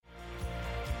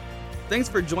Thanks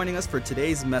for joining us for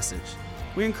today's message.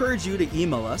 We encourage you to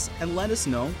email us and let us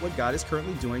know what God is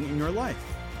currently doing in your life.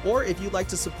 Or if you'd like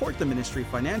to support the ministry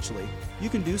financially, you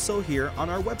can do so here on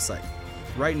our website.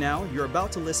 Right now, you're about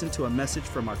to listen to a message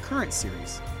from our current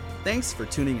series. Thanks for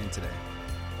tuning in today.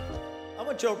 I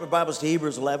want you to open your Bibles to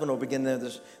Hebrews 11. We'll begin there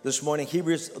this morning.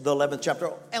 Hebrews, the 11th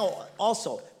chapter.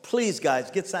 Also, please,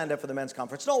 guys, get signed up for the men's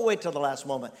conference. Don't wait till the last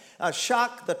moment.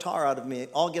 Shock the tar out of me.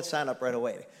 All get signed up right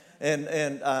away.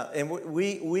 And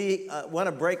we want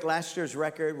to break last year's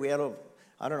record. We had,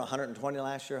 120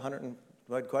 last year,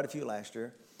 we had quite a few last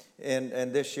year.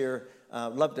 And this year,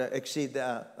 love to exceed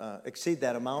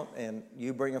that amount. And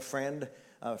you bring a friend.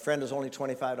 A friend is only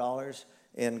 $25,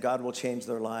 and God will change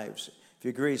their lives. If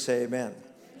you agree, say amen.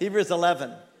 Hebrews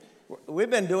 11. We've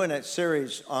been doing a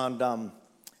series on,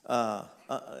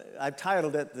 I've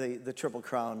titled it the Triple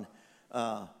Crown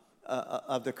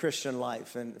of the Christian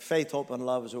life. And faith, hope, and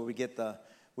love is where we get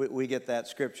that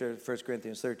scripture, 1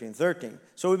 Corinthians 13:13.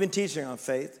 So we've been teaching on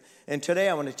faith. And today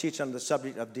I want to teach on the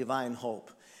subject of divine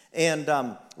hope. And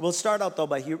we'll start out, though,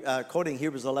 by quoting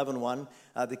Hebrews 11:1.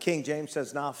 The King James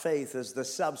says, "Now faith is the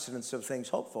substance of things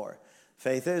hoped for."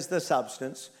 Faith is the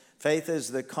substance. Faith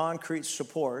is the concrete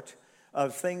support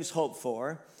of things hoped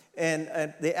for and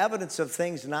the evidence of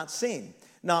things not seen.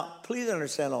 Now, please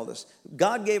understand all this.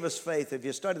 God gave us faith. If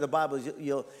you study the Bible,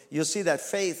 you'll see that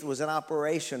faith was an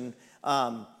operation.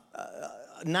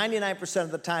 99%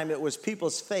 of the time, it was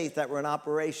people's faith that were in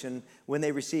operation when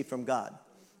they received from God.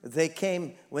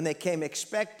 When they came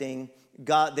expecting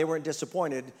God, they weren't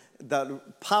disappointed. The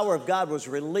power of God was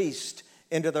released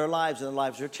into their lives, and their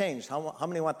lives are changed. How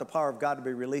many want the power of God to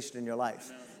be released in your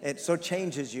life? It so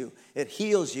changes you. It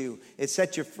heals you. It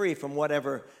sets you free from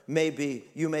whatever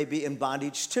you may be in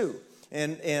bondage to.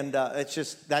 And it's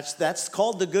just, that's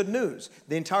called the good news.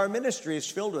 The entire ministry is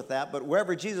filled with that, but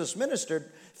wherever Jesus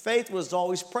ministered, faith was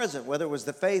always present, whether it was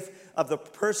the faith of the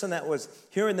person that was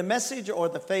hearing the message or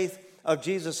the faith of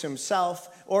Jesus himself,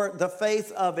 or the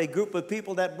faith of a group of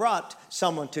people that brought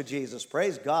someone to Jesus.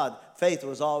 Praise God, faith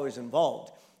was always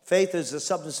involved. Faith is the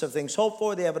substance of things hoped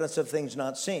for, the evidence of things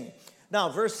not seen. Now,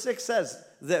 verse 6 says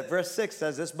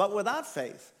this, "But without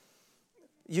faith,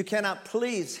 you cannot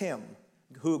please him,"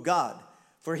 who God.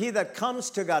 "For he that comes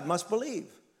to God must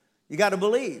believe." You got to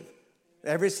believe.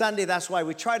 Every Sunday, that's why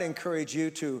we try to encourage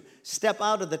you to step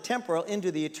out of the temporal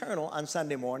into the eternal on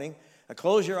Sunday morning.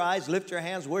 Close your eyes, lift your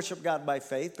hands, worship God by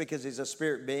faith, because he's a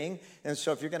spirit being. And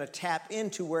so if you're going to tap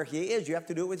into where he is, you have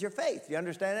to do it with your faith. You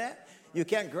understand that? You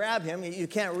can't grab him. You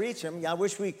can't reach him. I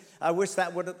wish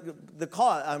that would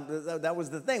that was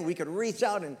the thing. We could reach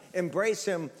out and embrace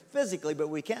him physically, but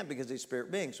we can't because he's a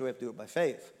spirit being. So we have to do it by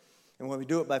faith. And when we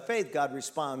do it by faith, God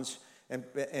responds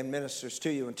and ministers to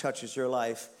you and touches your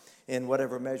life in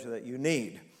whatever measure that you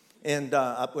need. And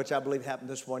which I believe happened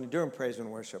this morning during praise and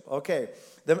worship. Okay,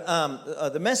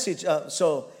 the message,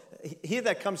 so he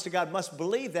that comes to God must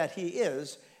believe that he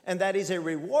is, and that he's a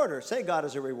rewarder. Say, God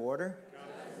is a rewarder.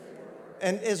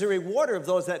 And is a rewarder of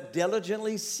those that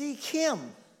diligently seek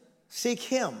him. Seek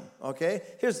him, okay?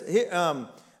 Here's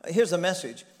the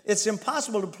message. It's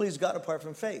impossible to please God apart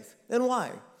from faith. And why?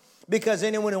 Because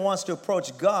anyone who wants to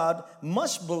approach God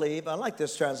must believe, I like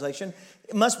this translation,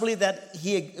 must believe that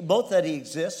he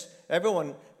exists.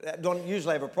 Everyone don't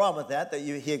usually have a problem with that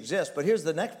he exists. But here's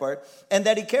the next part, and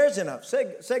that he cares enough.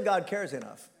 Say God cares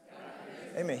enough.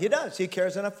 Amen. He does. He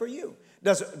cares enough for you.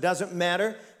 Doesn't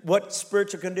matter what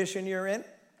spiritual condition you're in,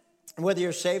 whether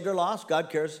you're saved or lost,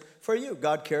 God cares for you.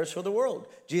 God cares for the world.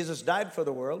 Jesus died for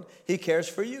the world. He cares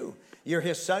for you. You're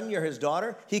his son, you're his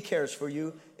daughter. He cares for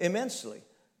you immensely.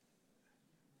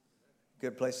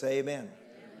 Good place to say amen.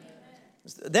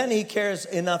 Then he cares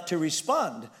enough to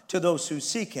respond to those who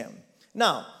seek him.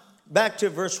 Now, back to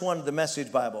verse 1 of the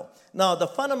Message Bible. Now, the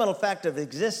fundamental fact of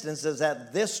existence is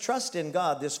that this trust in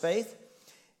God, this faith,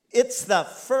 it's the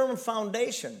firm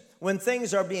foundation when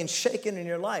things are being shaken in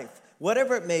your life.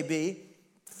 Whatever it may be,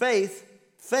 faith,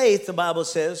 the Bible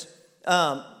says,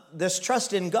 this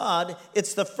trust in God,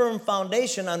 it's the firm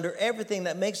foundation under everything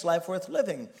that makes life worth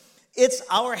living. It's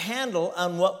our handle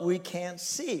on what we can't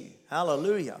see.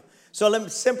 Hallelujah. So let me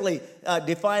simply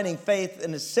defining faith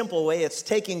in a simple way. It's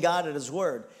taking God at his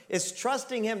word. It's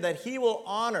trusting him that he will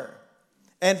honor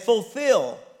and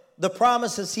fulfill the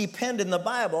promises he penned in the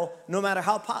Bible, no matter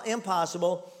how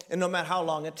impossible and no matter how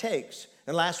long it takes.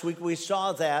 And last week we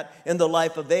saw that in the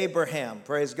life of Abraham.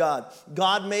 Praise God.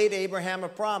 God made Abraham a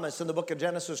promise in the book of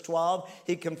Genesis 12.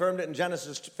 He confirmed it in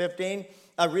Genesis 15,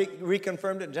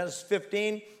 reconfirmed it in Genesis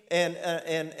 15,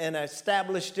 and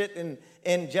established it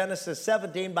in Genesis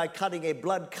 17 by cutting a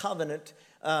blood covenant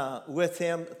with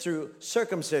him through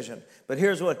circumcision. But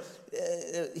here's what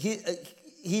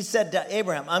he said to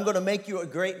Abraham, I'm going to make you a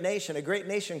great nation. A great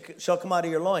nation shall come out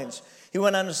of your loins. He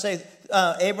went on to say,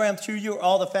 Abraham, through you,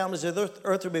 all the families of the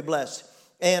earth will be blessed.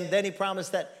 And then he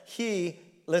promised that he,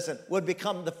 listen, would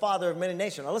become the father of many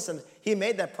nations. Now listen, he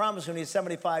made that promise when he was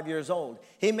 75 years old.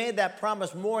 He made that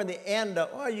promise more in the end,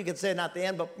 or you could say not the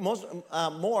end, but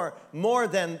more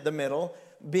than the middle,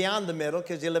 beyond the middle,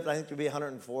 because he lived, I think, to be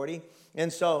 140.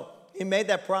 And so he made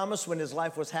that promise when his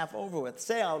life was half over with.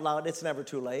 Say out loud, it's never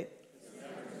too late.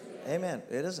 Amen.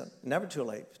 It isn't. Never too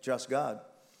late. Trust God.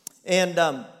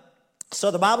 And so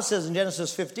the Bible says in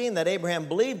Genesis 15 that Abraham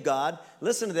believed God.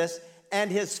 Listen to this. And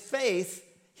his faith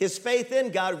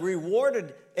in God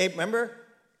rewarded. Remember,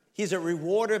 he's a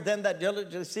rewarder of them that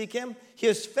diligently seek him.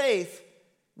 His faith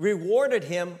rewarded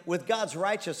him with God's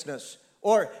righteousness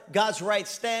or God's right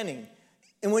standing.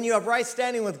 And when you have right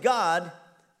standing with God,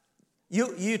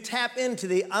 you tap into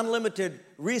the unlimited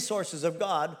resources of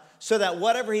God, so that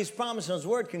whatever he's promised in his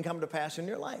word can come to pass in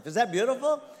your life. Is that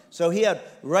beautiful? So he had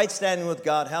right standing with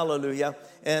God, hallelujah.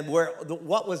 And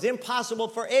what was impossible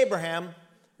for Abraham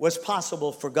was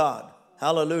possible for God,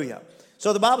 hallelujah.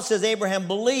 So the Bible says Abraham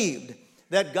believed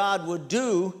that God would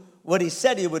do what he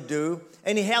said he would do,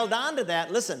 and he held on to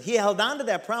that. Listen, he held on to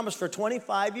that promise for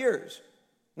 25 years.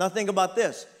 Now think about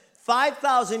this.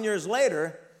 5,000 years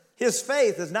later, his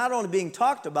faith is not only being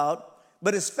talked about,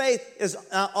 but his faith is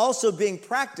also being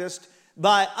practiced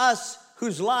by us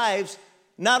whose lives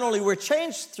not only were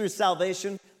changed through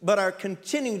salvation, but are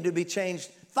continuing to be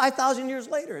changed 5,000 years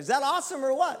later. Is that awesome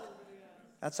or what?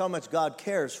 That's how much God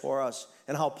cares for us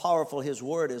and how powerful his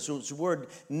word is. His word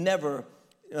never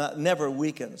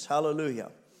weakens.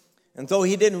 Hallelujah. And though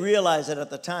he didn't realize it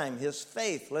at the time, his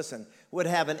faith, listen, would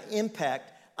have an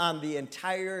impact on the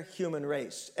entire human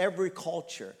race. Every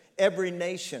culture, every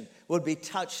nation would be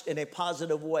touched in a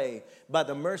positive way by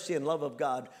the mercy and love of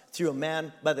God through a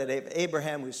man by the name of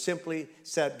Abraham, who simply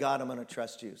said, God, I'm going to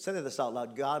trust you. Say this out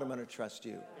loud. God, I'm going to trust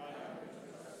you.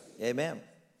 Amen.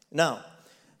 Now,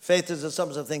 faith is the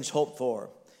substance of things hoped for.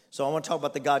 So I want to talk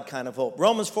about the God kind of hope.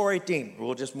 Romans 4:18.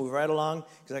 We'll just move right along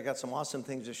because I got some awesome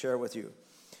things to share with you.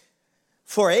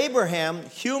 For Abraham,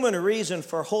 human reason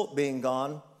for hope being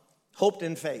gone, hoped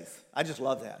in faith. I just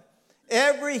love that.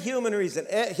 Every human reason.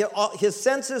 His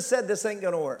senses said this ain't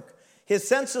going to work. His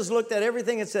senses looked at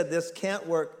everything and said this can't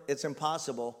work. It's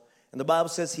impossible. And the Bible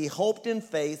says he hoped in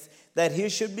faith that he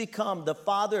should become the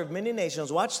father of many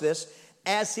nations. Watch this.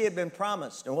 As he had been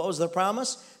promised. And what was the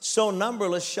promise? So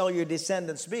numberless shall your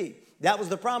descendants be. That was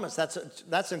the promise. That's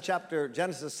in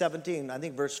Genesis 17, I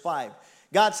think verse 5.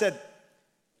 God said,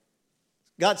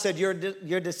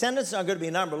 your descendants are going to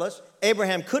be numberless.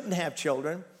 Abraham couldn't have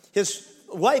children. His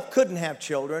wife couldn't have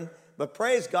children. But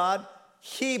praise God,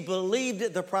 he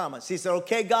believed the promise. He said,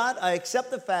 okay, God, I accept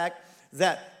the fact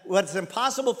that what's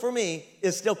impossible for me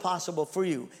is still possible for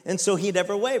you. And so he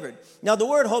never wavered. Now, the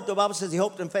word hope, the Bible says he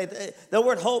hoped in faith. The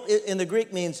word hope in the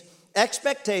Greek means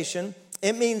expectation.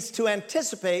 It means to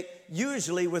anticipate,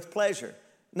 usually with pleasure.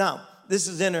 Now, this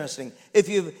is interesting.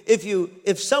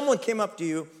 If someone came up to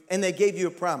you and they gave you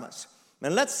a promise,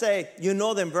 and let's say you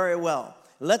know them very well.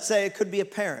 Let's say it could be a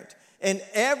parent. And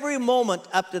every moment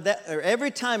up to that, or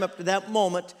every time up to that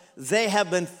moment, they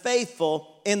have been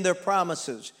faithful in their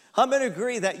promises. How many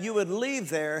agree that you would leave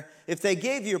there, if they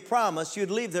gave you a promise,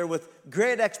 you'd leave there with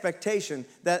great expectation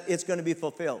that it's going to be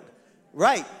fulfilled?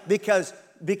 Right, because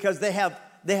they have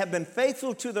been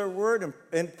faithful to their word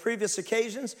in previous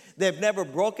occasions. They've never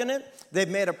broken it. They've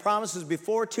made promises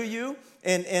before to you,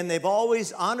 and they've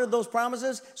always honored those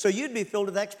promises. So you'd be filled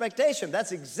with expectation.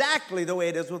 That's exactly the way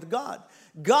it is with God.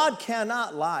 God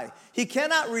cannot lie. He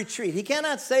cannot retreat. He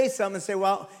cannot say something and say,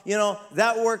 well,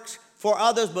 that works for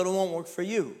others, but it won't work for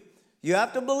you. You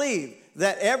have to believe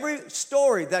that every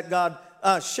story that God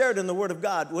shared in the Word of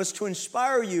God was to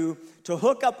inspire you to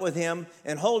hook up with Him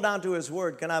and hold on to His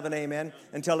Word. Can I have an amen?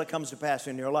 Until it comes to pass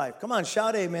in your life. Come on,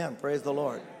 shout amen. Praise the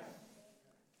Lord.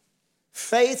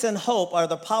 Faith and hope are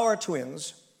the power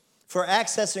twins for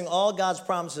accessing all God's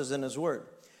promises in His Word.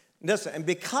 Listen, and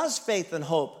because faith and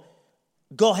hope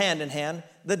go hand in hand,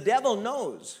 the devil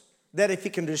knows that if he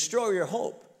can destroy your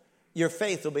hope, your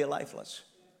faith will be lifeless.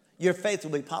 Your faith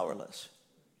will be powerless.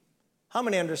 How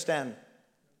many understand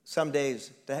some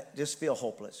days to just feel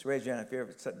hopeless? Raise your hand if you're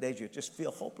some days you just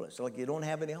feel hopeless, like you don't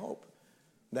have any hope.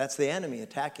 That's the enemy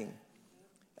attacking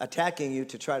you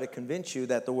to try to convince you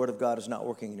that the Word of God is not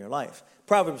working in your life.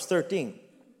 Proverbs 13,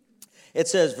 it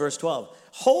says, verse 12,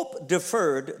 hope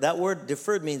deferred, that word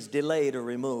deferred means delayed or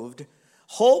removed.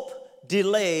 Hope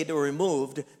delayed or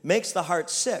removed makes the heart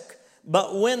sick,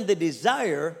 but when the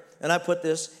desire and I put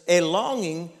this, a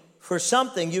longing for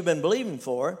something you've been believing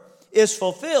for is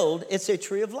fulfilled, it's a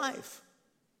tree of life.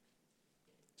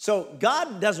 So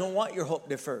God doesn't want your hope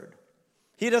deferred.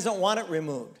 He doesn't want it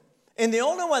removed. And the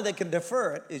only one that can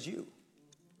defer it is you.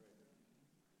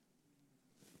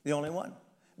 The only one.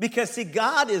 Because see,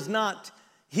 God is not,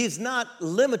 he's not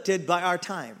limited by our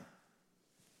time.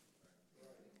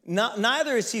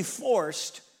 Neither is he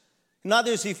forced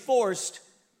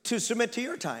to submit to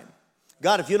your time.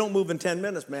 God, if you don't move in 10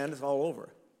 minutes, man, it's all over.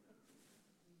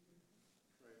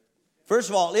 First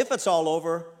of all, if it's all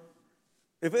over,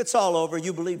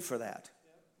 you believe for that.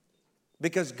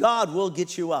 Because God will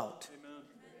get you out. Amen.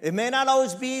 It may not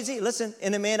always be easy, listen,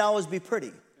 and it may not always be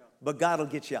pretty, but God will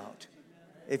get you out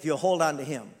if you hold on to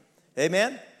him.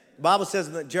 Amen? The Bible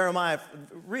says that Jeremiah,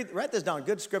 write this down,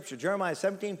 good scripture, Jeremiah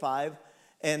 17:5,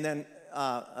 and then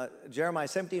Jeremiah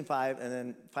 17:5, and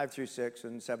then 5-6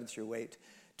 and 7-8,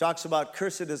 talks about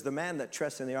cursed is the man that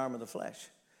trusts in the arm of the flesh,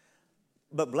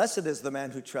 but blessed is the man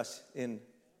who trusts in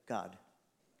God.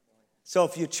 So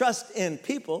if you trust in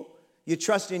people, you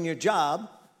trust in your job,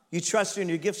 you trust in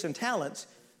your gifts and talents,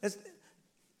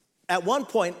 at one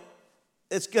point,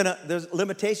 there's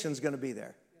limitations going to be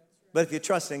there. But if you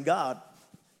trust in God,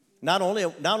 not only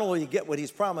you get what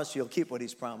he's promised, you'll keep what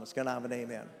he's promised. Can I have an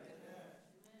amen?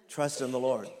 Trust in the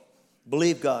Lord.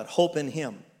 Believe God. Hope in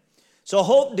him. So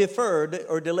hope deferred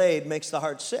or delayed makes the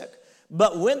heart sick.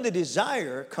 But when the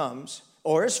desire comes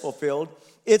or is fulfilled,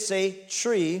 it's a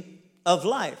tree of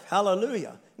life.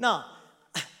 Hallelujah. Now,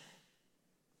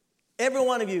 every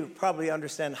one of you probably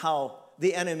understand how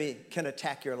the enemy can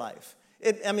attack your life.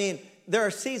 There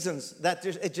are seasons that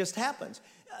it just happens.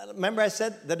 Remember I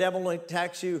said the devil only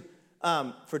attacks you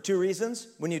for two reasons,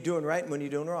 when you're doing right and when you're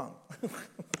doing wrong.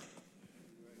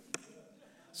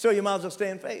 So you might as well stay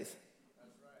in faith.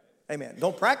 Amen.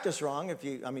 Don't practice wrong. If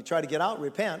you try to get out,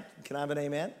 repent. Can I have an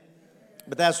amen?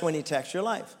 But that's when he attacks your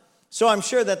life. So I'm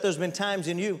sure that there's been times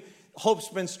in you, hope's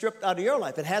been stripped out of your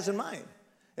life. It has in mine.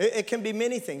 It can be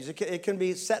many things. It can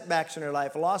be setbacks in your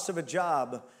life, loss of a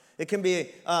job. It can be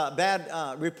a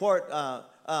bad report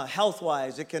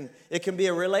health-wise. It can be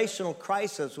a relational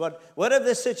crisis. Whatever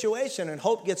the situation, and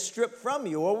hope gets stripped from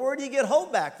you. Well, where do you get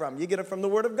hope back from? You get it from the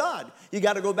Word of God. You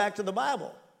got to go back to the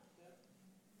Bible.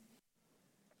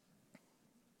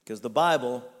 Because the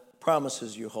Bible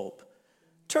promises you hope.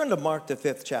 Turn to Mark, the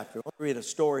 5th chapter. We'll read a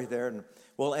story there, and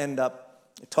we'll end up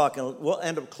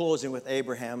closing with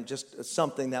Abraham, just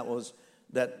something that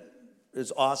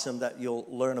is awesome that you'll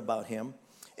learn about him.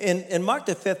 In Mark,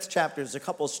 the 5th chapter, there's a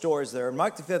couple of stories there. In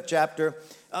Mark, the 5th chapter,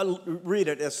 I'll read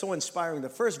it. It's so inspiring. The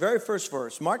very first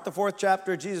verse. Mark, the 4th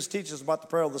chapter, Jesus teaches about the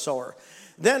parable of the sower.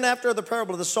 Then after the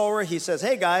parable of the sower, he says,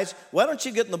 hey, guys, why don't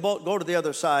you get in the boat, go to the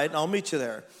other side, and I'll meet you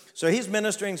there. So he's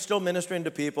still ministering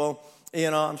to people.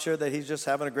 I'm sure that he's just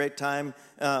having a great time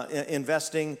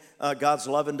investing God's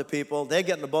love into people. They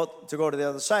get in the boat to go to the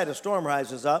other side. A storm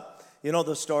rises up. You know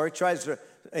the story. Tries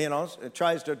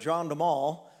to drown them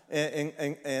all.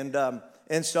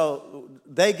 And so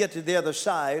they get to the other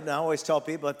side. And I always tell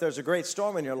people, if there's a great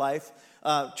storm in your life,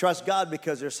 trust God,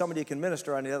 because there's somebody you can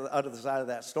minister on the other side of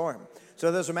that storm.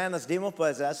 So there's a man that's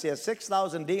demon-possessed. He has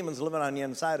 6,000 demons living on the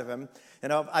inside of him.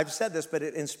 And I've said this, but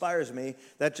it inspires me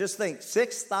that just think,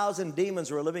 6,000 demons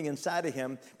were living inside of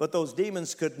him, but those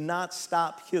demons could not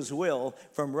stop his will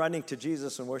from running to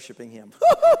Jesus and worshiping him.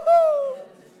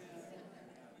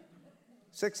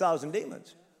 6,000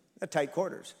 demons. They're tight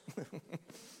quarters.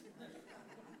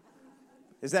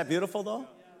 Isn't that beautiful, though?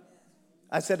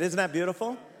 I said, isn't that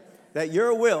beautiful? That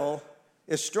your will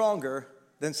is stronger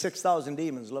than 6,000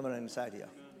 demons living inside you.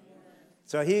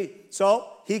 So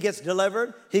he gets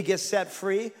delivered. He gets set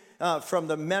free from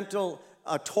the mental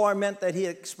torment that he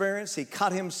experienced. He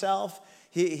cut himself.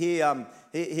 He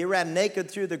ran naked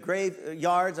through the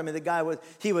graveyards. The guy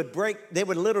they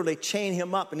would literally chain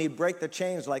him up, and he'd break the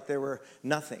chains like they were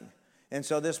nothing. And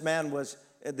so this man was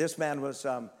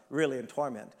really in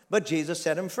torment. But Jesus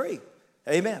set him free.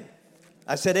 Amen.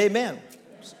 I said amen.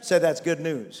 Said that's good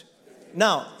news.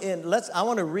 Now, I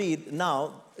want to read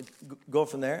now, go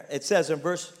from there. It says in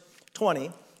verse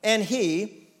 20, and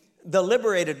he, the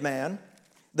liberated man,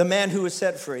 the man who was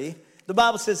set free, the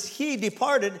Bible says he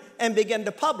departed and began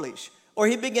to publish, or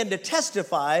he began to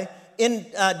testify in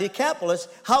Decapolis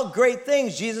how great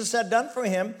things Jesus had done for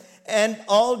him, and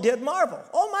all did marvel.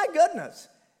 Oh my goodness.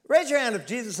 Raise your hand if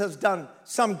Jesus has done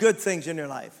some good things in your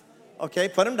life. Okay,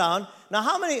 put them down. Now,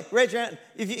 how many, raise your hand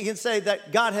if you can say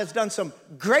that God has done some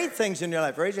great things in your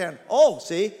life. Raise your hand. Oh,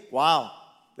 see? Wow.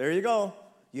 There you go.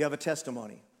 You have a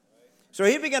testimony. So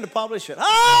he began to publish it.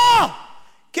 Oh,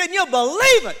 can you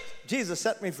believe it? Jesus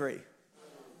set me free.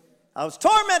 I was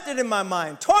tormented in my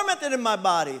mind, tormented in my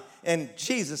body, and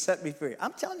Jesus set me free.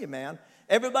 I'm telling you, man,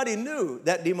 everybody knew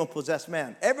that demon-possessed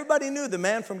man. Everybody knew the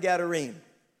man from Gadarene.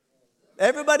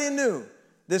 Everybody knew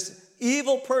this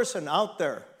evil person out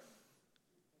there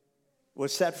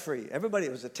was set free. Everybody,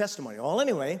 it was a testimony. Well,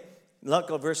 anyway,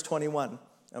 look at verse 21.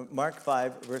 Mark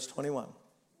 5, verse 21.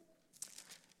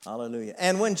 Hallelujah.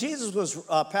 And when Jesus was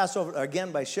passed over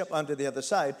again by ship unto the other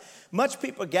side, much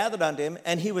people gathered unto him,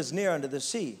 and he was near unto the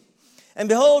sea. And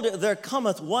behold, there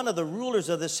cometh one of the rulers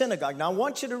of the synagogue. Now, I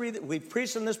want you to read it. We've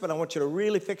preached on this, but I want you to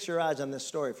really fix your eyes on this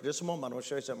story. For just a moment, I want to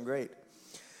show you something great.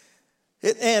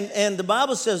 And the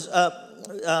Bible says,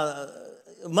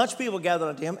 much people gathered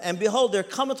unto him, and behold, there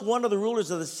cometh one of the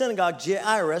rulers of the synagogue,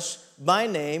 Jairus by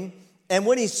name, and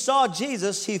when he saw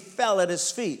Jesus, he fell at his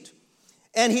feet.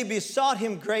 And he besought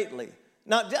him greatly.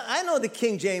 Now, I know the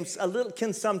King James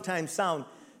can sometimes sound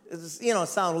a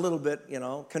little bit,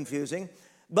 confusing.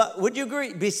 But would you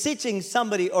agree, beseeching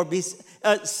somebody or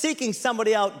seeking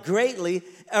somebody out greatly,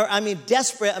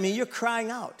 desperate, you're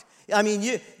crying out.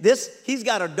 He's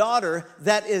got a daughter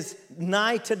that is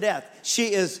nigh to death.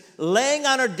 She is laying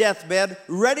on her deathbed,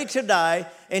 ready to die,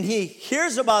 and he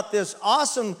hears about this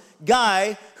awesome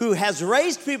guy who has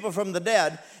raised people from the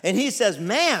dead, and he says,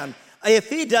 man,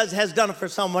 if he has done it for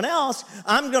someone else,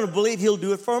 I'm going to believe he'll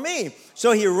do it for me.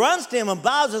 So he runs to him and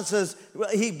bows and says,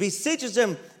 he beseeches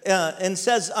him and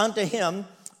says unto him,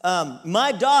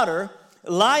 my daughter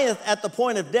lieth at the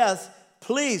point of death.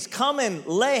 Please come and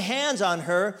lay hands on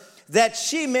her that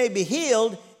she may be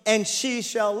healed and she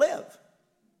shall live.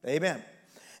 Amen.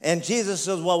 And Jesus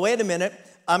says, well, wait a minute.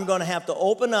 I'm going to have to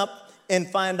open up and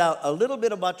find out a little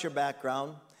bit about your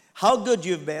background, how good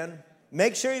you've been.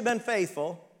 Make sure you've been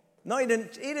faithful. No, he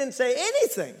didn't say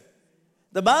anything.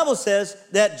 The Bible says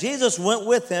that Jesus went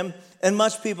with him, and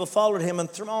much people followed him and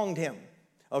thronged him.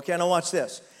 Okay, now watch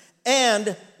this.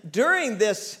 And during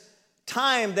this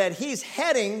time that he's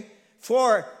heading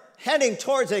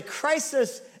towards a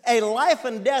crisis, a life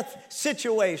and death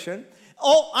situation,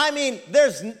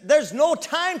 there's no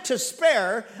time to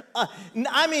spare.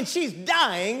 She's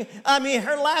dying.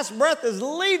 Her last breath is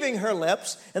leaving her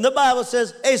lips. And the Bible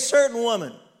says, a certain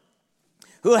woman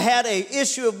who had an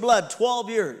issue of blood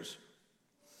 12 years.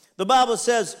 The Bible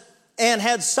says, and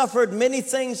had suffered many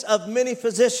things of many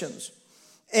physicians,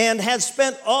 and had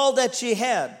spent all that she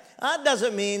had. That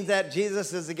doesn't mean that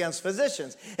Jesus is against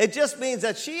physicians. It just means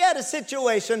that she had a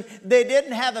situation they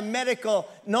didn't have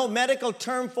no medical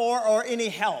term for or any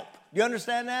help. Do you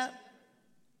understand that?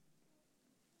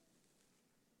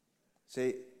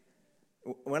 See,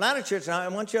 we're not a church, now I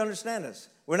want you to understand this.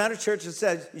 We're not a church that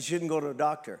says you shouldn't go to a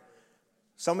doctor.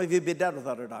 Some of you would be dead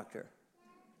without a doctor.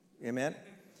 Amen?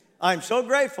 I'm so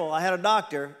grateful. I had a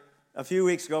doctor a few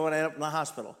weeks ago when I ended up in the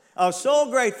hospital. I was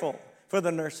so grateful for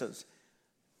the nurses.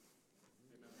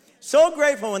 So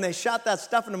grateful when they shot that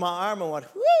stuff into my arm and went,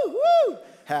 woo, woo,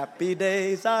 happy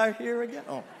days are here again.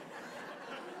 Oh.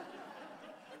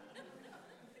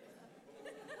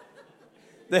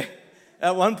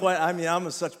 At one point, I'm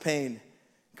in such pain.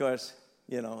 Of course,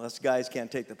 us guys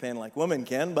can't take the pain like women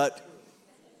can, but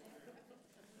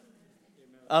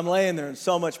I'm laying there in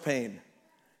so much pain.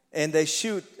 And they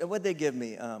shoot, what'd they give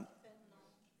me?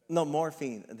 No,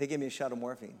 morphine. They gave me a shot of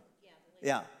morphine.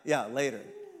 Yeah, later.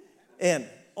 And,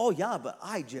 but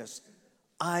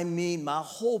my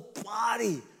whole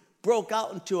body broke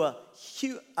out into a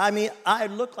huge, I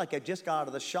looked like I just got out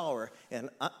of the shower. And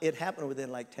it happened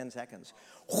within like 10 seconds.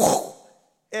 Whew,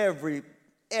 everything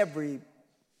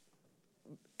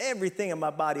in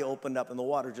my body opened up and the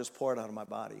water just poured out of my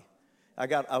body.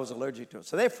 I was allergic to it.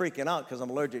 So they're freaking out because I'm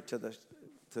allergic to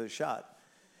the shot.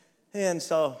 And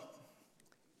so,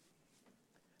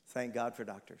 thank God for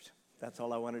doctors. That's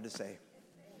all I wanted to say.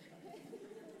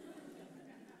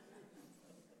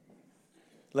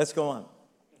 Let's go on.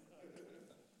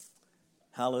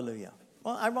 Hallelujah.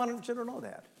 Well, I wanted you to know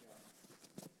that.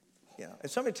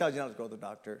 If somebody tells you not to go to the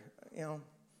doctor,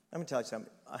 let me tell you something.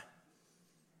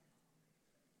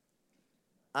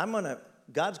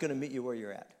 God's going to meet you where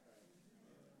you're at.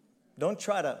 Don't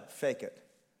try to fake it.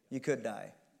 You could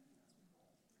die.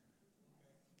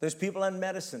 There's people on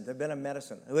medicine. They've been on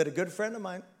medicine. I had a good friend of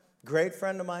mine, great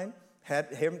friend of mine,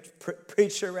 had him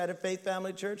preacher at a Faith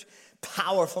Family Church,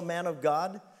 powerful man of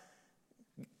God,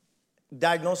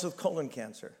 diagnosed with colon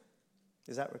cancer.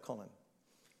 Is that right, colon?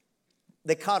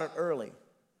 They caught it early,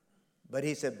 but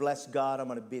he said, bless God, I'm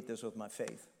going to beat this with my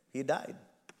faith. He died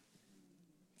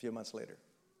a few months later.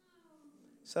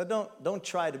 So don't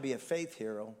try to be a faith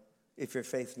hero if your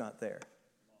faith's not there.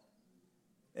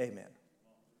 Amen.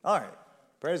 All right.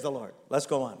 Praise the Lord. Let's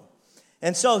go on.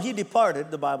 And so he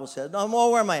departed, the Bible says. No,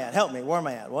 well, where am I at? Help me. Where am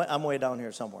I at? I'm way down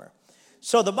here somewhere.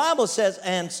 So the Bible says,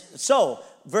 and so,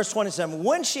 verse 27,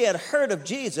 when she had heard of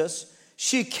Jesus,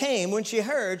 she came. When she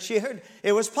heard,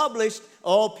 it was published,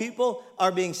 all people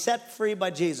are being set free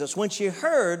by Jesus. When she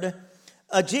heard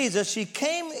Jesus, she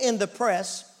came in the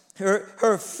press.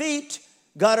 Her feet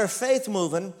got her faith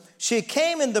moving. She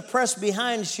came in the press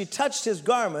behind. She touched his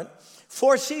garment.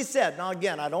 For she said, now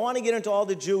again, I don't want to get into all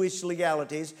the Jewish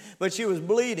legalities, but she was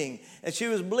bleeding. And she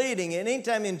was bleeding. And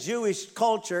anytime in Jewish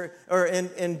culture or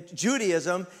in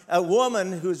Judaism, a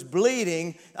woman who's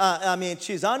bleeding,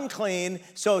 she's unclean,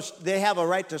 so they have a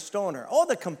right to stone her. Oh,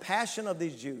 the compassion of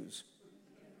these Jews.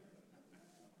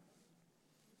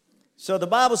 So the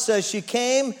Bible says she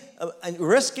came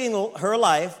risking her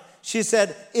life. She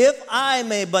said, if I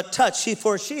may but touch.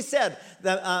 For she said,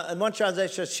 in one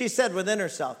translation, she said within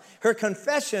herself. Her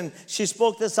confession, she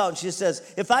spoke this out. And she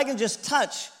says, if I can just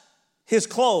touch his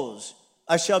clothes,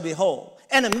 I shall be whole.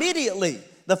 And immediately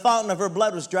the fountain of her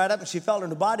blood was dried up, and she felt in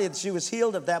her body that she was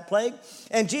healed of that plague.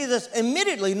 And Jesus,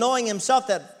 immediately knowing himself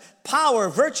that power,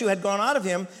 virtue had gone out of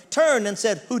him, turned and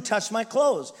said, who touched my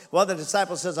clothes? Well, the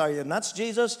disciple says, are you nuts,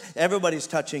 Jesus? Everybody's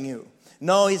touching you.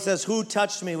 No, he says, who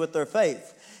touched me with their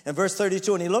faith? In verse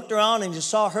 32, and he looked around and he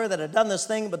saw her that had done this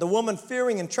thing, but the woman,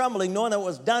 fearing and trembling, knowing that it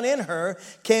was done in her,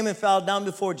 came and fell down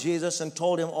before Jesus and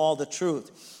told him all the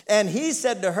truth. And he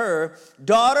said to her,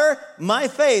 daughter, my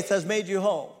faith has made you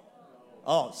whole.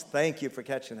 Oh, thank you for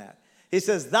catching that. He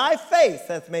says, thy faith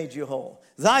hath made you whole.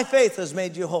 Thy faith has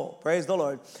made you whole. Praise the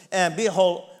Lord. And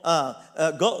behold,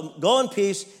 go in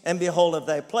peace and be whole of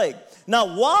thy plague.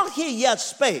 Now, while he yet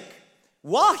spake,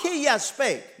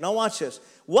 now watch this.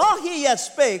 While he yet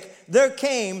spake, there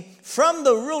came from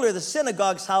the ruler of the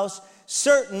synagogue's house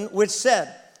certain which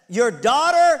said, your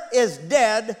daughter is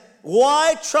dead.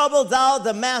 Why trouble thou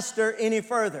the master any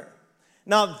further?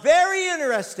 Now, very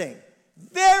interesting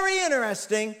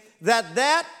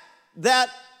that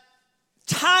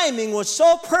timing was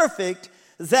so perfect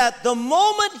that the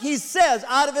moment he says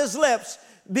out of his lips,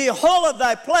 be whole of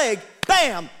thy plague,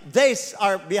 bam, they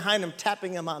are behind him,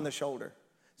 tapping him on the shoulder.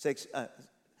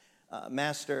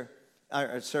 Master,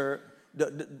 sir,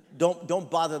 don't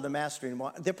bother the master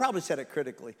anymore. They probably said it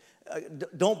critically.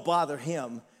 Don't bother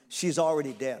him. She's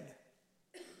already dead.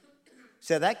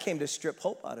 So that came to strip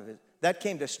hope out of it. That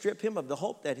came to strip him of the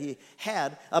hope that he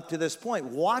had up to this point.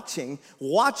 Watching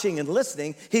and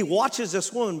listening. He watches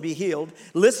this woman be healed,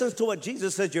 listens to what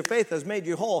Jesus says, your faith has made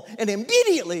you whole, and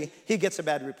immediately he gets a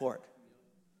bad report.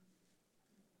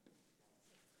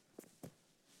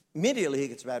 Immediately he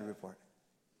gets a bad report.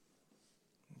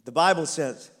 The Bible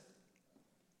says,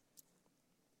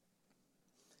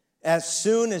 as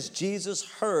soon as Jesus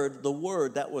heard the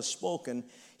word that was spoken,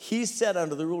 he said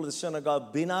unto the ruler of the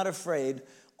synagogue, be not afraid,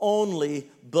 only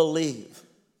believe.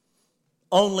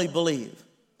 Only believe.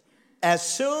 As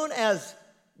soon as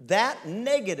that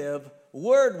negative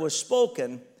word was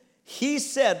spoken, he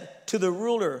said to the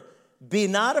ruler, be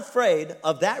not afraid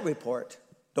of that report.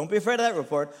 Don't be afraid of that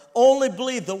report. Only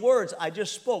believe the words I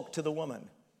just spoke to the woman.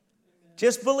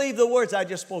 Just believe the words I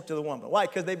just spoke to the woman. Why?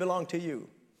 Because they belong to you.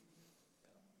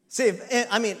 See,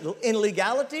 in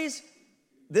legalities,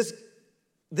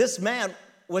 this man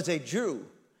was a Jew.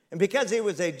 And because he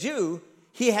was a Jew,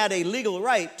 he had a legal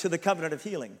right to the covenant of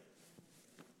healing.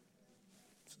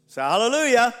 So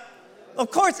hallelujah. Of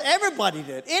course, everybody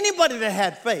did. Anybody that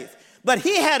had faith. But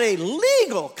he had a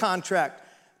legal contract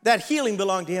that healing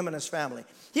belonged to him and his family.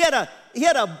 He had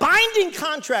a binding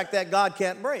contract that God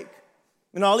can't break.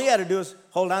 And all he had to do is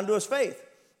hold on to his faith.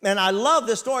 And I love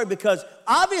this story because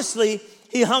obviously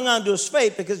he hung on to his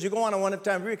faith, because you go on a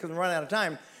one-time review because I'm running out of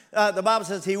time. The Bible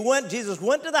says Jesus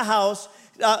went to the house,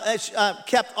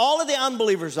 kept all of the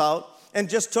unbelievers out, and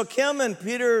just took him and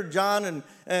Peter, John,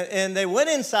 and they went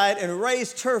inside and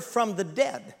raised her from the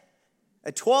dead.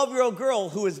 A 12-year-old girl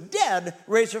who was dead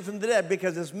raised her from the dead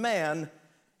because this man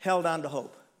held on to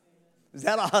hope. Is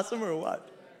that awesome or what?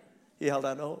 He held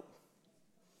on to hope.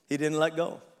 He didn't let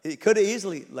go. He could have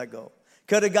easily let go.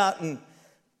 Could have gotten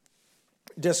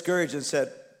discouraged and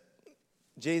said,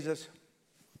 Jesus,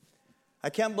 I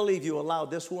can't believe you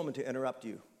allowed this woman to interrupt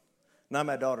you. Now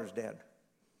my daughter's dead.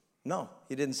 No,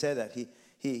 he didn't say that.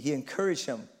 He encouraged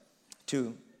him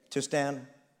to stand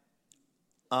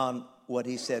on what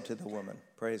he said to the woman.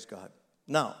 Praise God.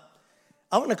 Now,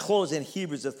 I want to close in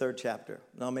Hebrews, the 3rd chapter.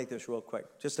 And I'll make this real quick,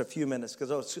 just a few minutes,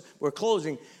 because we're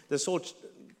closing this whole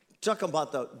talking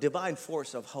about the divine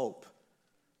force of hope,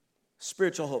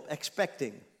 spiritual hope,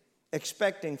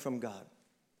 expecting from God,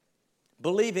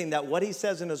 believing that what he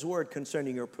says in his word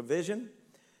concerning your provision,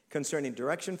 concerning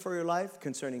direction for your life,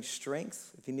 concerning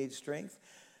strength, if you need strength.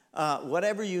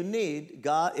 Whatever you need,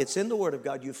 God, it's in the Word of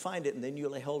God. You find it, and then you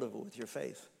lay hold of it with your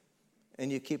faith.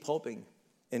 And you keep hoping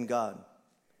in God.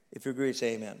 If you agree,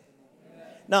 say amen.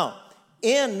 Now,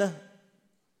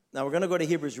 we're going to go to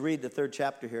Hebrews, read the 3rd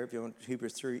chapter here, if you want,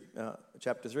 Hebrews 3,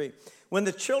 chapter 3. When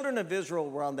the children of Israel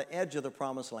were on the edge of the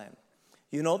promised land,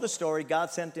 you know the story,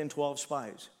 God sent in 12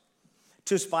 spies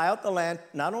to spy out the land,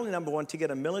 not only, number one, to get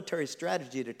a military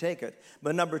strategy to take it,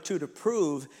 but number two, to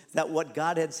prove that what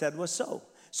God had said was so.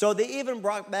 So they even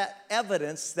brought back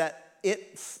evidence that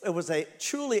it was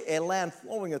truly a land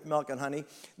flowing with milk and honey.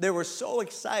 They were so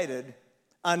excited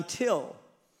until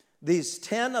these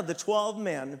 10 of the 12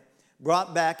 men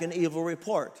brought back an evil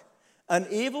report. An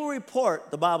evil report,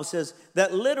 the Bible says,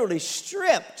 that literally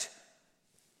stripped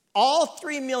all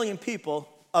 3 million people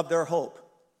of their hope.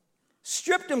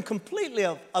 Stripped them completely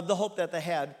of the hope that they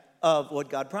had of what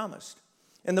God promised.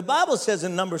 And the Bible says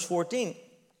in Numbers 14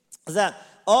 that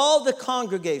all the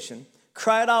congregation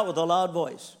cried out with a loud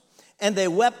voice, and they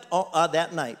wept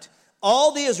that night.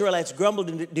 All the Israelites grumbled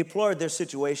and deplored their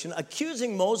situation,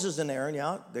 accusing Moses and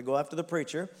Aaron, they go after the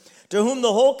preacher, to whom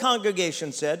the whole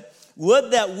congregation said,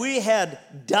 would that we had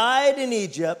died in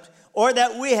Egypt, or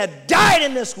that we had died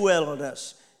in this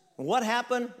wilderness. And what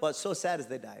happened? What's so sad is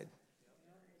they died.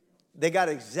 They got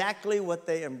exactly what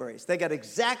they embraced. They got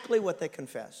exactly what they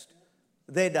confessed.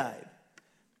 They died.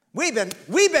 We've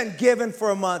been given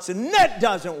for months, and that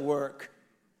doesn't work.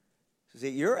 See,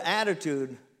 your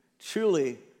attitude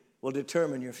truly will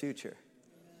determine your future.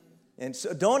 And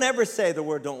so don't ever say the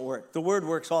word don't work. The word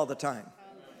works all the time.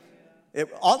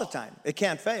 All the time. It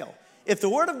can't fail. If the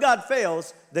word of God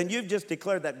fails, then you've just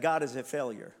declared that God is a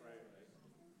failure.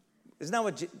 Isn't that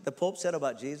what the Pope said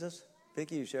about Jesus?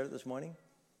 Vicki, you shared it this morning.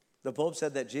 The Pope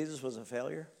said that Jesus was a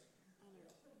failure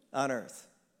on earth.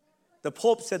 The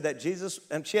Pope said that Jesus,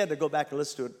 and she had to go back and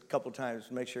listen to it a couple times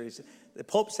to make sure he said, the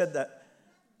Pope said that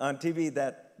on TV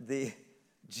that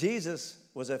Jesus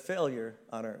was a failure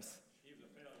on earth. He was a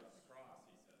failure on the cross,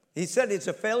 he said. He said it's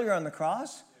a failure on the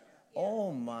cross? Yeah.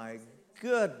 Oh my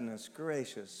goodness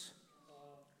gracious.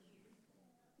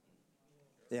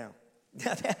 Yeah.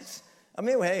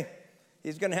 Hey,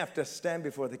 he's going to have to stand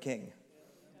before the king,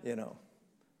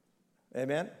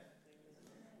 Amen?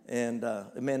 And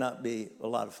it may not be a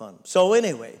lot of fun. So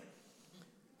anyway,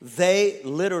 they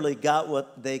literally got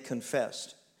what they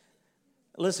confessed.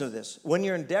 Listen to this. When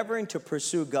you're endeavoring to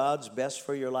pursue God's best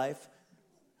for your life,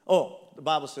 the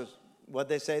Bible says, what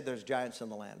they say, there's giants in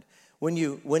the land. When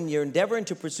you're endeavoring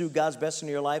to pursue God's best in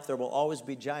your life, there will always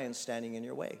be giants standing in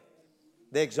your way.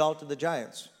 They exalted the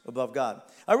giants above God.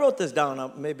 I wrote this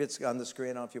down. Maybe it's on the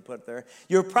screen. I don't know if you put it there.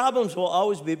 Your problems will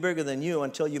always be bigger than you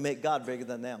until you make God bigger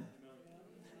than them.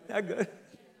 Isn't that good?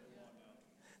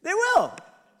 They will.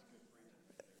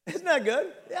 Isn't that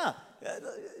good? Yeah.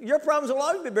 Your problems will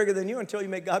always be bigger than you until you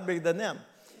make God bigger than them.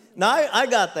 Now, I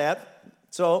got that.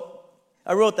 So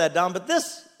I wrote that down. But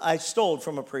this I stole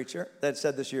from a preacher that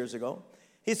said this years ago.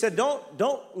 He said,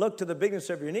 don't look to the bigness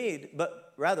of your need,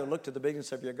 but rather look to the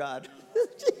bigness of your God.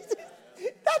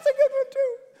 That's a good one,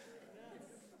 too.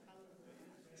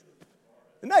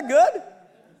 Isn't that good?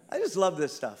 I just love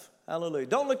this stuff. Hallelujah.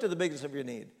 Don't look to the bigness of your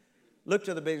need. Look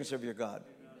to the bigness of your God.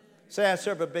 Say, I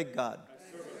serve a big God.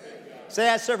 Say,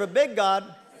 I serve a big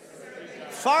God,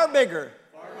 far bigger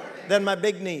than my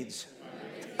big needs.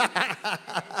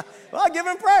 Well, give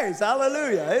him praise.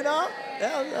 Hallelujah.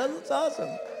 Yeah, that's awesome.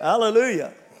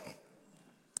 Hallelujah.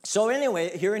 So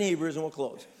anyway, here in Hebrews, and we'll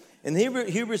close. In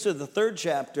Hebrews of the 3rd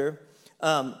chapter,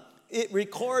 it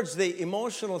records the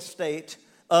emotional state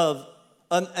of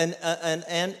and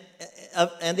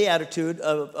the attitude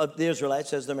of the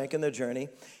Israelites as they're making their journey.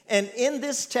 And in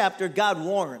this chapter, God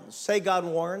warns. Say, God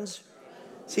warns.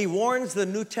 He warns the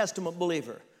New Testament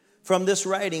believer from this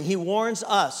writing. He warns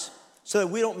us so that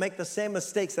we don't make the same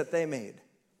mistakes that they made.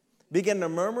 Begin to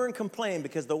murmur and complain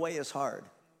because the way is hard.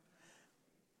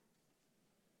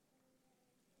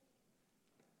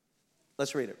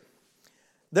 Let's read it.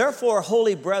 Therefore,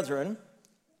 holy brethren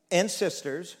and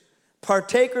sisters,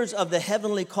 partakers of the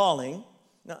heavenly calling.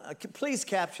 Now, please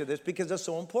capture this because it's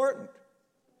so important.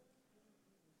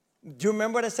 Do you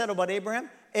remember what I said about Abraham?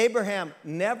 Abraham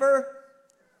never,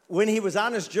 when he was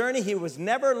on his journey, he was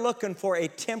never looking for a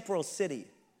temporal city.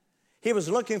 He was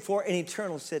looking for an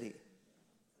eternal city.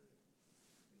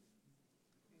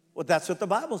 Well, that's what the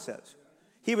Bible says.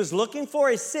 He was looking for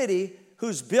a city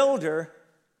whose builder,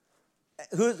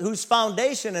 whose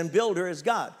foundation and builder is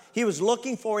God. He was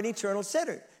looking for an eternal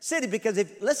city because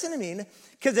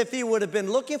if he would have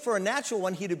been looking for a natural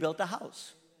one, he'd have built a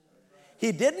house.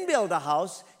 he didn't build a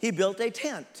house, he built a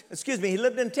tent. Excuse me, he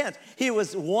lived in tents. He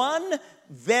was one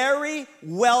very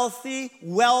wealthy,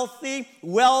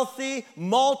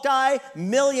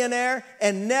 multi-millionaire,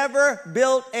 and never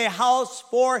built a house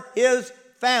for his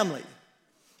family.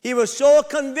 He was so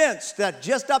convinced that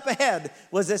just up ahead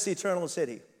was this eternal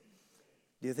city.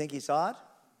 Do you think he saw it?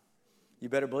 You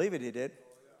better believe it, he did.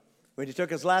 When he took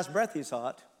his last breath, he saw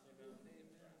it.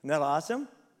 Isn't that awesome?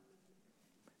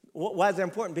 Why is that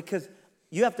important? Because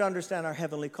you have to understand our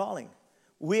heavenly calling.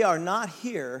 We are not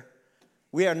here.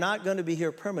 We are not going to be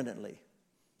here permanently.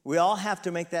 We all have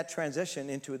to make that transition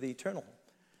into the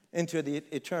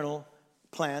eternal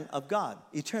plan of God,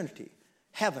 eternity,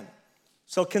 heaven.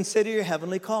 So consider your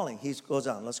heavenly calling. He goes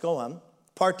on. Let's go on.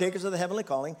 Partakers of the heavenly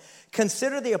calling.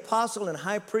 Consider the apostle and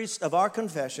high priest of our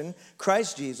confession,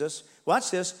 Christ Jesus.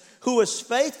 Watch this. Who was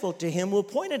faithful to him who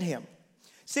appointed him.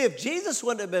 See, if Jesus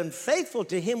wouldn't have been faithful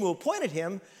to him who appointed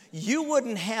him, you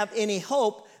wouldn't have any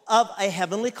hope of a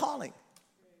heavenly calling.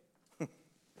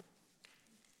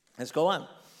 Let's go on.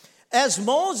 As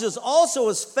Moses also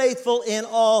was faithful in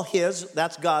all his,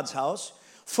 that's God's house,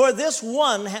 for this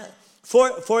one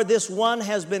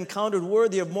has been counted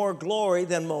worthy of more glory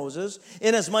than Moses,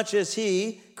 inasmuch as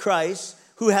he, Christ,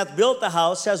 who hath built the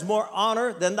house, has more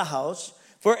honor than the house.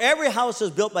 For every house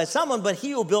is built by someone, but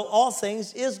he who built all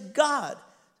things is God.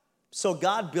 So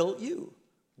God built you.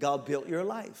 God built your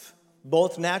life,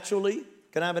 both naturally,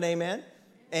 can I have an amen?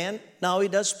 And now he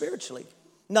does spiritually.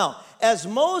 Now, as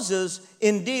Moses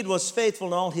indeed was faithful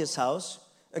in all his house,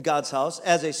 God's house,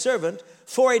 as a servant,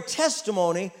 for a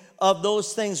testimony of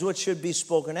those things which should be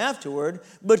spoken afterward,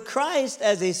 but Christ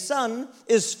as a son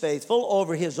is faithful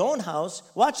over his own house.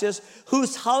 Watch this.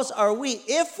 Whose house are we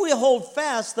if we hold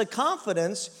fast the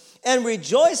confidence and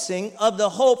rejoicing of the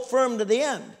hope firm to the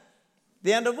end?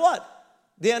 The end of what?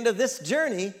 The end of this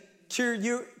journey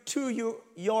to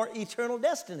your eternal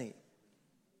destiny.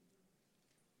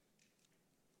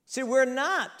 See,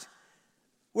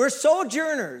 we're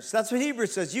sojourners. That's what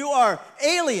Hebrews says. You are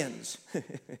aliens.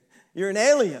 You're an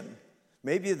alien.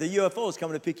 Maybe the UFO is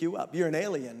coming to pick you up. You're an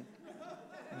alien.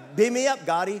 Beam me up,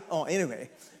 Gotti. Oh, anyway.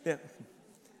 Yeah.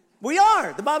 We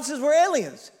are. The Bible says we're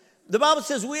aliens. The Bible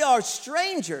says we are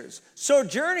strangers,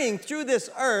 sojourning through this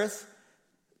earth,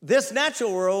 this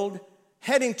natural world,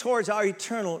 heading towards our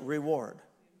eternal reward.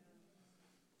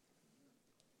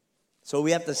 So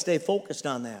we have to stay focused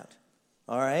on that.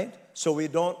 All right? So we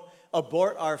don't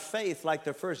abort our faith like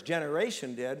the first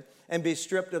generation did and be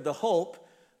stripped of the hope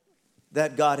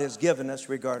that God has given us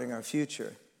regarding our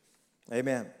future.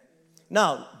 Amen.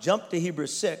 Now, jump to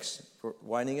Hebrews 6, for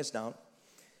winding us down.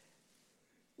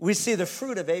 We see the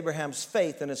fruit of Abraham's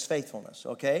faith and his faithfulness,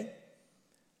 okay?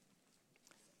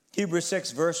 Hebrews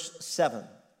 6, verse 7.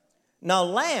 Now,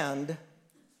 land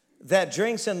that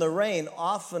drinks in the rain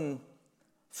often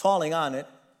falling on it,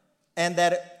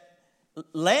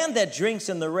 land that drinks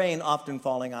in the rain often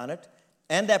falling on it,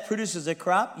 and that produces a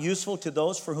crop useful to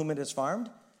those for whom it is farmed,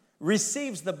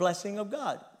 receives the blessing of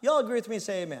God. Y'all agree with me?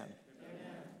 Say amen. Amen.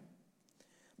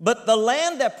 But the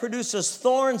land that produces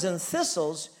thorns and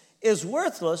thistles is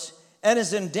worthless and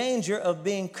is in danger of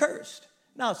being cursed.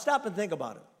 Now, stop and think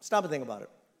about it. Stop and think about it.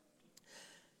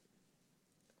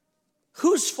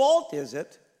 Whose fault is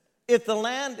it if the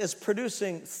land is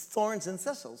producing thorns and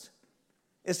thistles?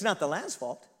 It's not the land's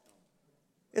fault.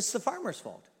 It's the farmer's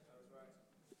fault.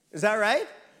 Is that right?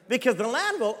 Because the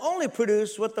land will only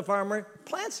produce what the farmer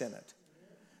plants in it.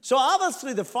 So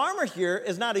obviously the farmer here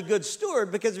is not a good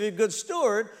steward, because if he's a good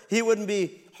steward, he wouldn't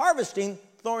be harvesting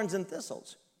thorns and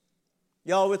thistles.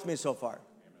 Y'all with me so far?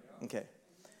 Okay.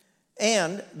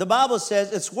 And the Bible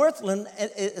says it's worthless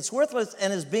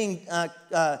and is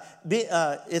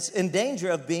it's in danger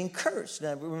of being cursed.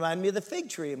 Now, remind me of the fig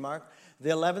tree in Mark, the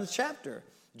 11th chapter.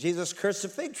 Jesus cursed the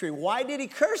fig tree. Why did he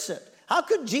curse it? How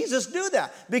could Jesus do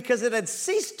that? Because it had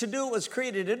ceased to do what it was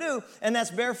created to do, and that's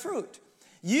bear fruit.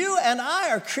 You and I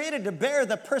are created to bear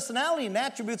the personality and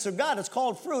attributes of God. It's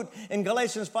called fruit in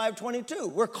Galatians 5:22.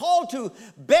 We're called to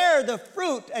bear the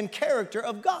fruit and character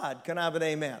of God. Can I have an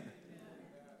amen?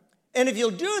 And if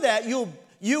you'll do that, you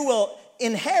will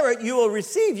inherit, you will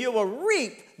receive, you will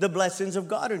reap the blessings of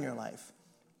God in your life.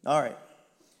 All right.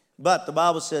 But the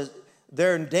Bible says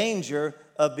they're in danger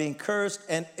of being cursed,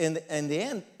 and in the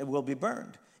end, it will be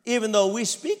burned. Even though we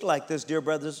speak like this, dear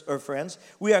brothers or friends,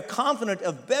 we are confident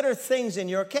of better things in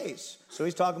your case. So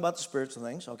he's talking about the spiritual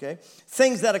things, okay?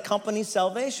 Things that accompany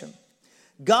salvation.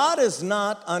 God is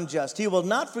not unjust. He will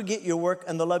not forget your work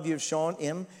and the love you've shown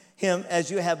him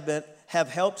as you have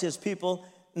helped his people.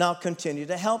 Now continue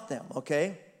to help them,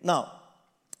 okay? Now,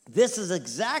 this is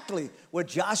exactly what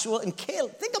Joshua and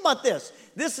Caleb, think about this.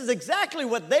 This is exactly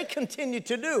what they continued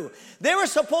to do. They were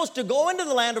supposed to go into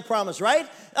the land of promise, right?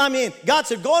 I mean, God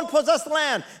said, go and possess the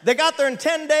land. They got there in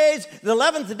 10 days. The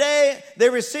 11th day, they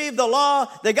received the law.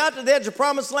 They got to the edge of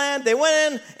promised land. They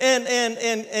went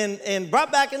in and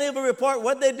brought back an evil report.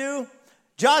 What'd they do?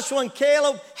 Joshua and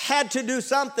Caleb had to do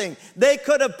something. They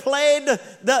could have played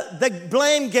the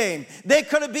blame game. They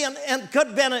could have been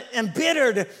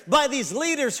embittered by these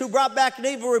leaders who brought back an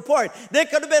evil report. They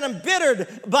could have been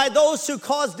embittered by those who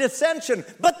caused dissension,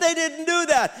 but they didn't do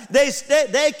that.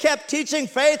 They kept teaching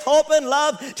faith, hope, and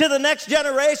love to the next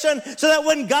generation so that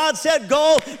when God said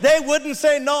go, they wouldn't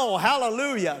say no.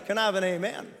 Hallelujah. Can I have an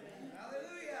amen?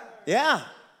 Hallelujah. Yeah.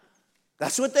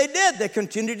 That's what they did. They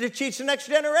continued to teach the next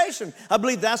generation. I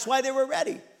believe that's why they were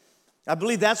ready. I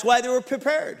believe that's why they were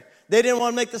prepared. They didn't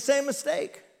want to make the same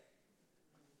mistake.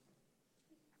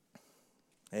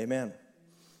 Amen.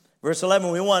 Verse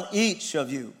 11, we want each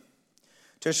of you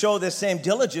to show this same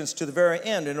diligence to the very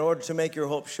end in order to make your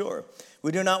hope sure.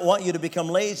 We do not want you to become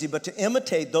lazy, but to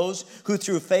imitate those who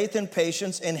through faith and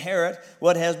patience inherit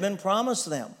what has been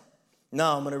promised them.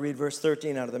 Now I'm going to read verse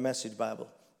 13 out of the Message Bible.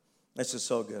 This is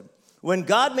so good. When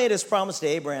God made his promise to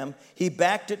Abraham, he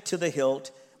backed it to the hilt.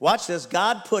 Watch this.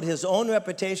 God put his own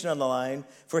reputation on the line,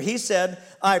 for he said,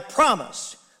 I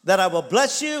promise that I will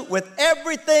bless you with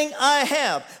everything I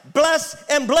have. Bless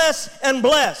and bless and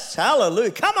bless.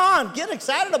 Hallelujah. Come on, get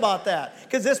excited about that,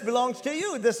 because this belongs to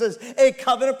you. This is a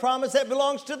covenant promise that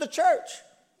belongs to the church.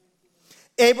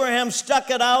 Abraham stuck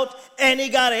it out, and he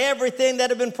got everything that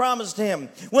had been promised to him.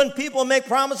 When people make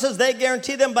promises, they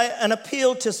guarantee them by an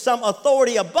appeal to some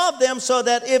authority above them, so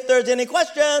that if there's any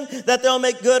question that they'll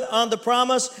make good on the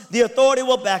promise, the authority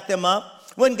will back them up.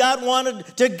 When God wanted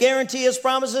to guarantee his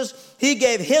promises, he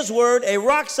gave his word, a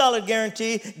rock-solid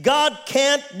guarantee. God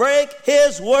can't break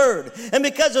his word. And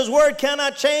because his word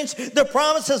cannot change, the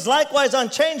promise is likewise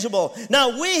unchangeable.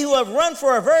 Now, we who have run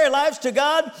for our very lives to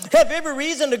God have every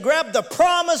reason to grab the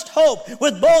promised hope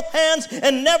with both hands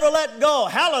and never let go.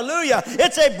 Hallelujah.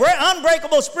 It's an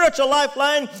unbreakable spiritual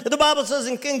lifeline. The Bible says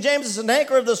in King James, it's an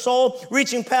anchor of the soul,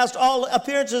 reaching past all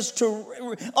appearances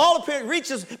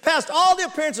reaches past all the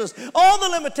appearances, all the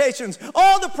limitations,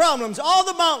 all the problems, all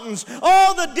the mountains,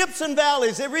 all the dips and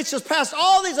valleys. It reaches past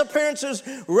all these appearances,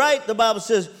 right, the Bible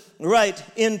says, right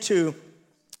into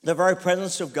the very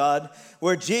presence of God,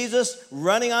 where Jesus,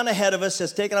 running on ahead of us,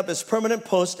 has taken up his permanent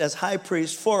post as high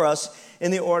priest for us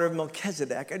in the order of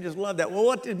Melchizedek. I just love that. Well,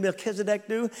 what did Melchizedek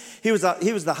do? He was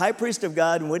the high priest of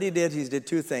God, and what he did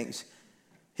two things.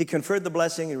 He conferred the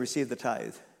blessing and received the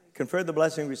tithe. Conferred the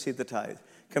blessing, received the tithe.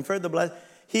 Conferred the blessing.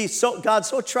 God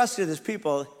so trusted his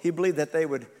people, he believed that they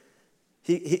would,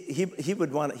 he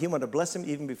wanted to bless them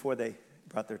even before they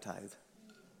brought their tithe.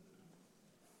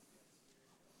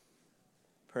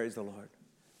 Praise the Lord.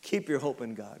 Keep your hope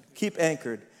in God. Keep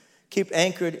anchored. Keep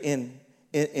anchored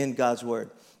in God's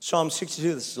word. Psalm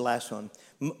 62, this is the last one.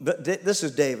 But this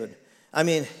is David. I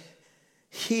mean,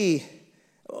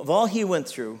 of all he went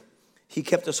through, he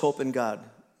kept his hope in God.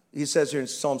 He says here in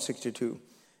Psalm 62,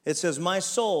 it says, my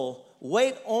soul,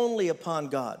 wait only upon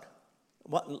God.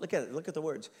 Look at it. Look at the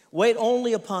words. Wait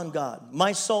only upon God.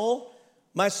 My soul,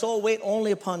 wait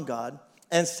only upon God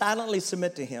and silently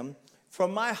submit to him. For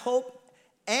my hope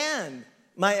and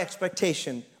my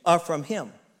expectation are from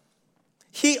him.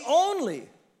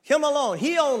 Him alone.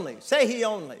 He only. Say he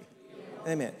only.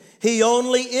 Amen. He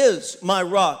only is my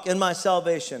rock and my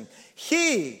salvation.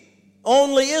 He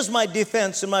only is my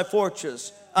defense and my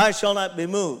fortress. I shall not be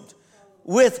moved.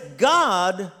 With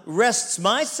God rests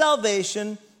my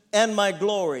salvation and my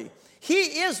glory.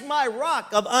 He is my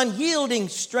rock of unyielding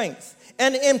strength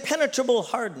and impenetrable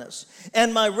hardness.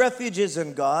 And my refuge is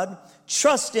in God.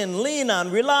 Trust in, lean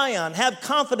on, rely on, have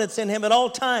confidence in him at all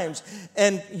times,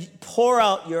 and pour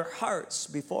out your hearts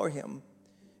before him.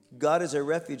 God is a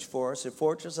refuge for us, a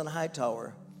fortress and a high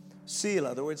tower.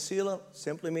 Selah, the word Selah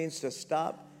simply means to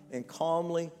stop and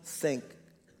calmly think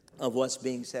of what's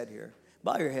being said here.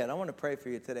 Bow your head. I want to pray for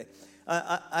you today.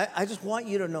 I just want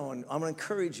you to know, and I'm going to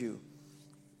encourage you,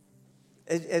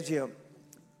 as you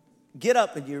get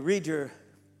up and you read your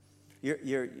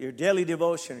daily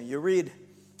devotion, you read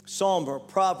Psalm or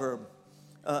proverb,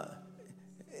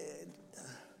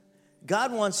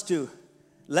 God wants to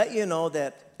let you know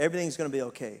that everything's going to be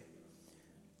okay.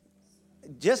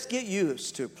 Just get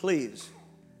used to, please,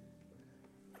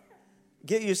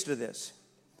 get used to this,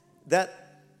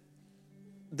 that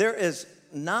there is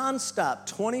nonstop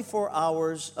 24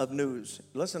 hours of news.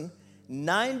 Listen,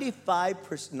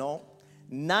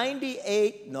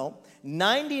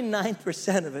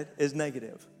 99% of it is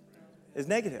negative. It's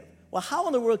negative. Well, how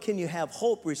in the world can you have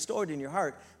hope restored in your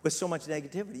heart with so much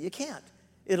negativity? You can't.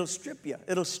 It'll strip you.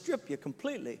 It'll strip you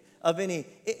completely of any,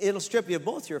 it'll strip you of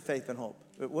both your faith and hope.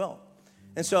 It will.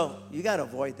 And so you got to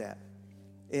avoid that.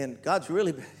 And God's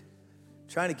really been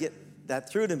trying to get that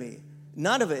through to me.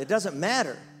 None of it doesn't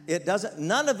matter. It doesn't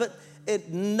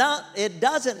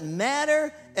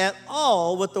matter at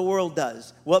all what the world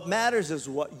does. What matters is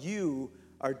what you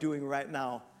are doing right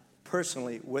now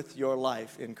personally with your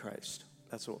life in Christ.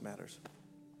 That's what matters.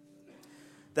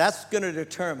 That's going to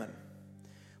determine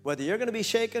whether you're going to be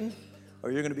shaken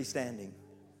or you're going to be standing.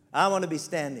 I want to be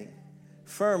standing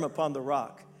firm upon the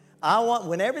rock.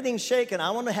 When everything's shaken,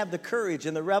 I want to have the courage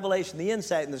and the revelation, the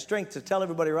insight and the strength to tell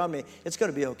everybody around me, it's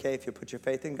going to be okay if you put your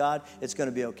faith in God. It's going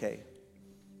to be okay.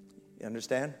 You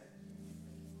understand?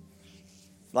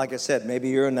 Like I said, maybe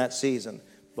you're in that season.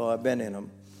 Well, I've been in them.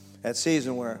 That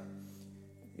season where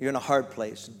you're in a hard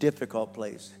place, difficult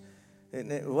place.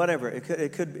 Whatever,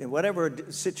 it could be, whatever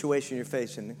situation you're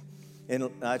facing. And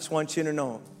I just want you to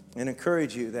know and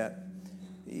encourage you that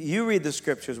you read the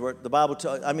scriptures where the Bible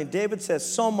tells, David says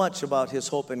so much about his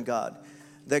hope in God,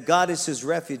 that God is his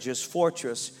refuge, his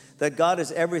fortress, that God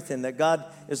is everything, that God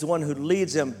is the one who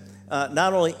leads him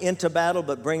not only into battle,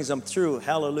 but brings them through,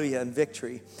 hallelujah, and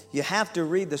victory. You have to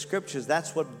read the scriptures.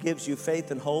 That's what gives you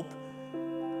faith and hope.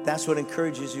 That's what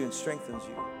encourages you and strengthens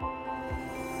you.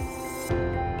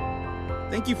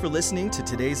 Thank you for listening to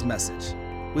today's message.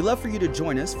 We'd love for you to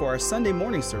join us for our Sunday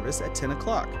morning service at 10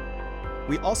 o'clock.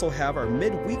 We also have our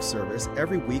midweek service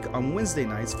every week on Wednesday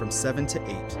nights from 7 to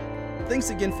 8. Thanks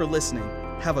again for listening.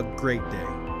 Have a great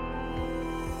day.